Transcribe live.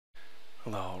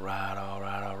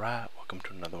Alright. Welcome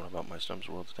to another one about my Stump's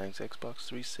World of Tanks Xbox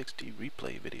 360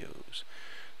 replay videos.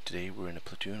 Today we're in a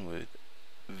platoon with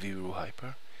Viru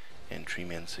Hyper and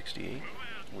Treeman68.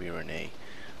 We are in a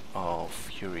all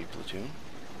Fury platoon,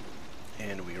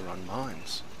 and we are on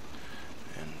mines.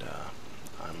 And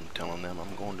I'm telling them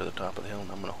I'm going to the top of the hill,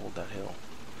 and I'm going to hold that hill.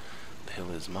 The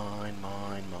hill is mine.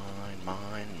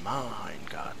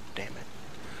 God damn it.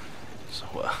 So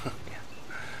yeah.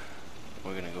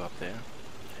 We're going to go up there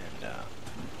and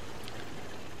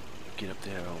get up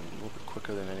there a little bit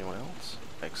quicker than anyone else,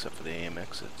 except for the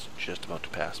AMX that's just about to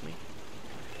pass me.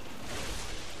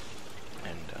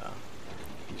 And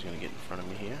he's going to get in front of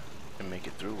me here and make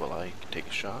it through while I take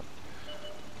a shot.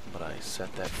 But I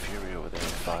set that Fury over there on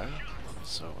fire,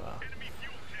 so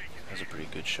that's a pretty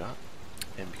good shot.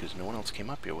 And because no one else came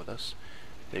up here with us,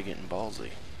 they're getting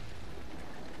ballsy.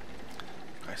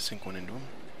 I sink one into him.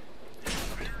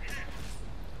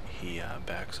 He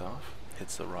backs off,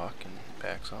 hits the rock and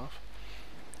backs off.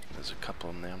 There's a couple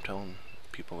of them there. I'm telling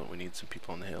people that we need some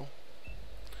people on the hill.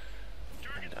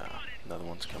 And another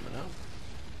one's coming up.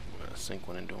 I'm going to sink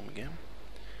one into him again.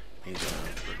 He's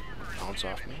going to bounce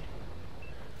off me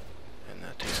and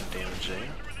take some damage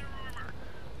there.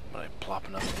 But I plop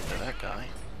enough into that guy.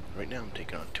 Right now I'm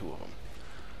taking on two of them.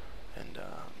 And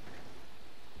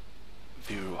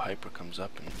Viru Hyper comes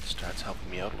up and starts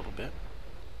helping me out a little bit.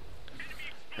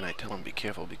 And I tell him be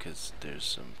careful because there's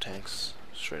some tanks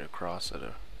straight across that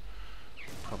are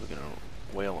probably going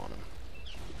to wail on him.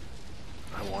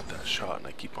 I want that shot, and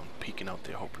I keep on peeking out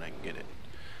there hoping I can get it.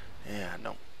 Yeah,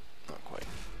 no, not quite.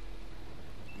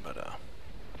 But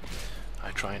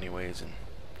I try anyways, and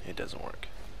it doesn't work.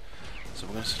 So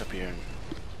we're going to sit up here and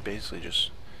basically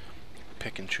just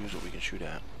pick and choose what we can shoot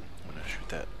at. I'm going to shoot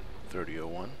that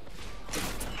 3001.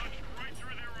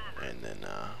 And then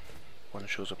one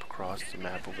shows up across the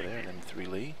map over there, an M3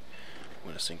 Lee. I'm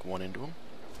going to sink one into him.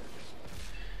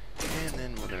 And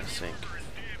then we're going to sink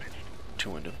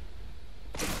two into him.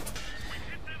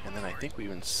 And then I think we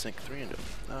even sink three into him.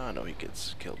 Ah, no, he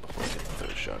gets killed before I get the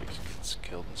third shot. He gets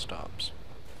killed and stops.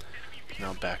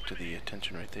 Now back to the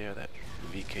attention right there, that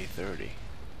VK30.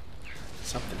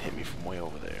 Something hit me from way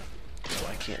over there, so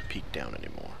I can't peek down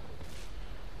anymore.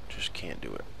 Just can't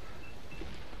do it.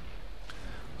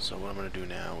 So what I'm going to do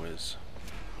now is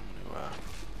I'm going to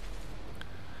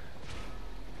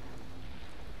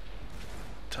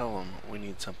tell them we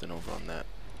need something over on the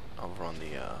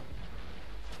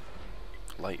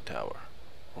light tower,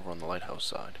 over on the lighthouse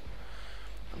side.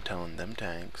 I'm telling them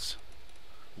tanks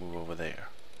move over there.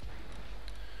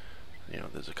 You know,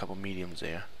 there's a couple mediums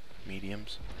there,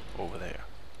 over there,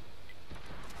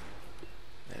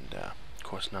 and of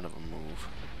course none of them move.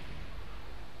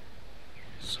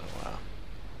 So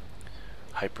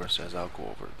Hyper says I'll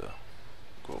go over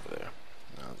there.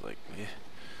 And I was like, eh,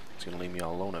 it's gonna leave me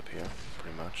all alone up here,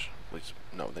 pretty much. At least,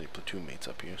 no, the platoon mates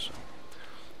up here. So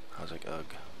I was like, ugh.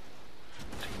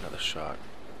 Take another shot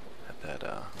at that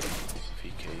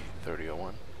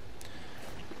VK3001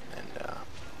 and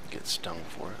get stung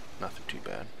for it. Nothing too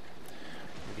bad.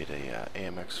 We get a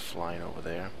AMX flying over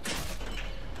there.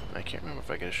 And I can't remember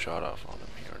if I get a shot off on him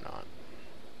here or not.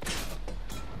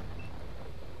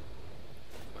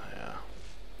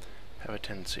 I have a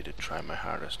tendency to try my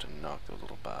hardest to knock those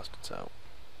little bastards out.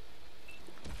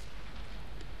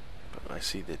 But I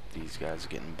see that these guys are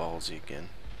getting ballsy again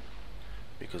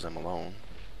because I'm alone.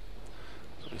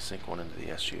 So we sink one into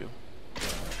the SU,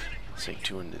 sink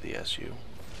two into the SU,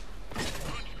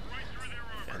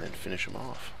 and then finish him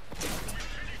off.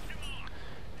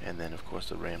 And then of course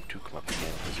the Ram 2 come up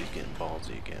again because he's getting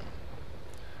ballsy again.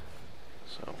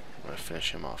 So I'm going to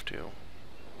finish him off too.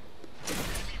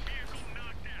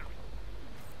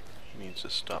 He needs to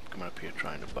stop coming up here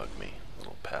trying to bug me,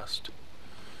 little pest.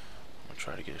 I'm going to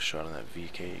try to get a shot on that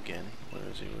VK again. Where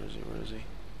is he?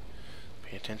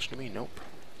 Pay attention to me? Nope.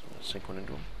 So I'm going to sink one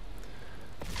into him.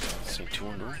 Sink two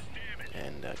into him.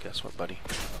 And guess what, buddy?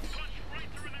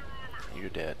 You're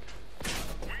dead.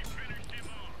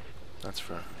 That's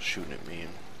for shooting at me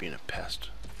and being a pest.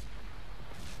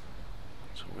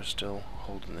 So we're still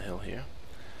holding the hill here.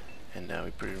 And now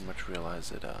we pretty much realize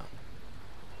that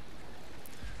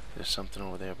there's something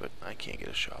over there, but I can't get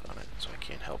a shot on it, so I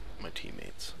can't help my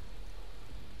teammates.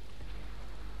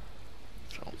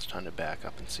 So it's time to back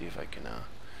up and see if I can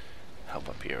help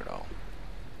up here at all.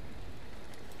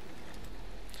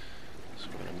 So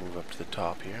we're going to move up to the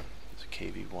top here. It's a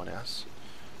KV-1S.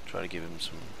 Try to give him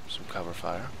some cover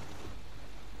fire.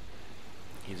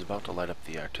 He's about to light up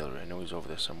the artillery. I know he's over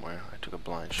there somewhere. I took a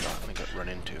blind shot and I got run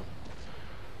into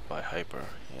by Hyper.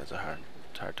 He has a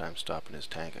hard time stopping his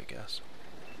tank, I guess.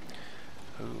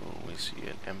 Ooh, we see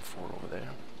an M4 over there.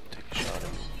 Take a shot at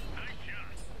him.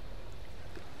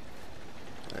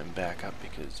 And then back up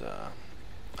because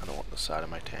I don't want the side of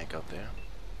my tank out there.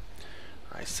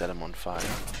 I set him on fire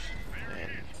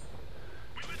and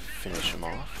finish him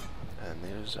off. And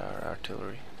there's our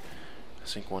artillery. I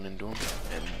sink one into him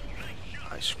and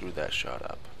I screwed that shot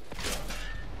up.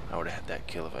 I would have had that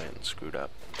kill if I hadn't screwed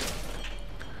up.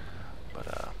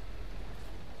 But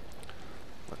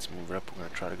let's move it up. We're going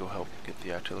to try to go help get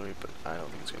the artillery, but I don't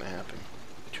think it's going to happen.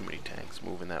 Too many tanks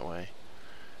moving that way.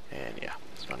 And yeah,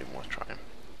 it's not even worth trying.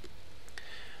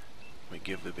 We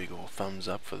give the big old thumbs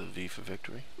up for the V for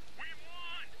victory.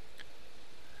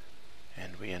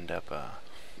 And we end up,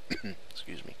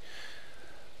 excuse me,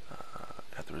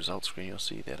 at the results screen you'll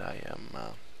see that I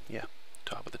am, yeah,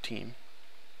 top of the team.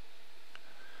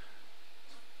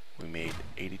 We made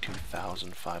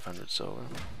 82,500 silver,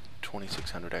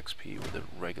 2,600 XP with a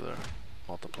regular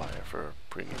multiplier for a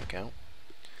premium account.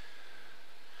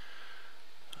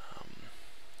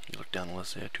 You look down the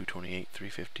list there, 228,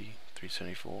 350,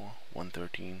 374,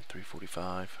 113,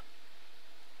 345.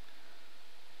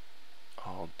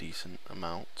 All decent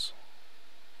amounts.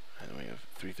 And we have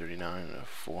 339 and a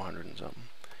 400 and something.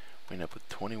 We end up with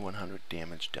 2,100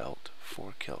 damage dealt,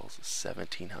 4 kills,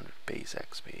 1,700 base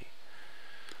XP.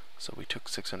 So we took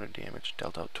 600 damage,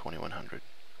 dealt out 2,100.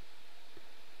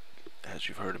 As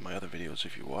you've heard in my other videos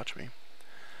if you watch me,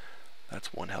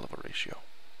 that's one hell of a ratio.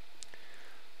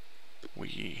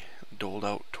 We doled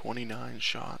out 29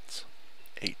 shots,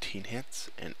 18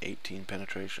 hits, and 18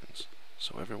 penetrations.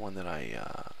 So everyone that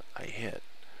I hit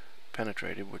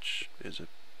penetrated, which is a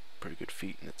pretty good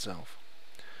feat in itself.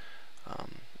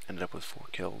 Ended up with 4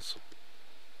 kills,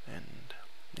 and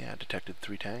yeah, detected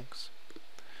 3 tanks.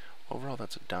 Overall,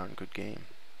 that's a darn good game.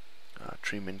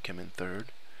 Treeman came in 3rd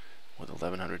with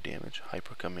 1,100 damage.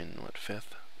 Hyper come in, what,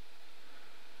 5th?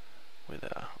 With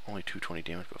only 220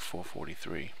 damage, but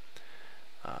 443.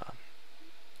 I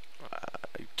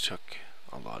took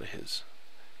a lot of his.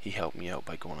 He helped me out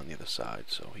by going on the other side,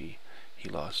 so he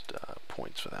lost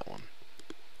points for that one.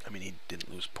 I mean, he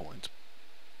didn't lose points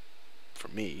for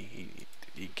me.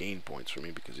 He gained points for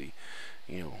me because he,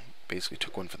 you know, basically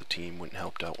took one for the team, went and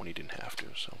helped out when he didn't have to.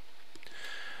 So,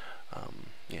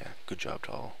 yeah, good job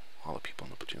to all the people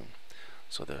in the platoon.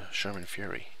 So the Sherman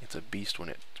Fury, it's a beast when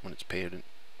it's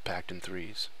packed in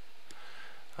 3s.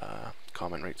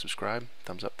 Comment, rate, subscribe,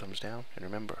 thumbs up, thumbs down, and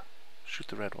remember, shoot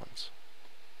the red ones.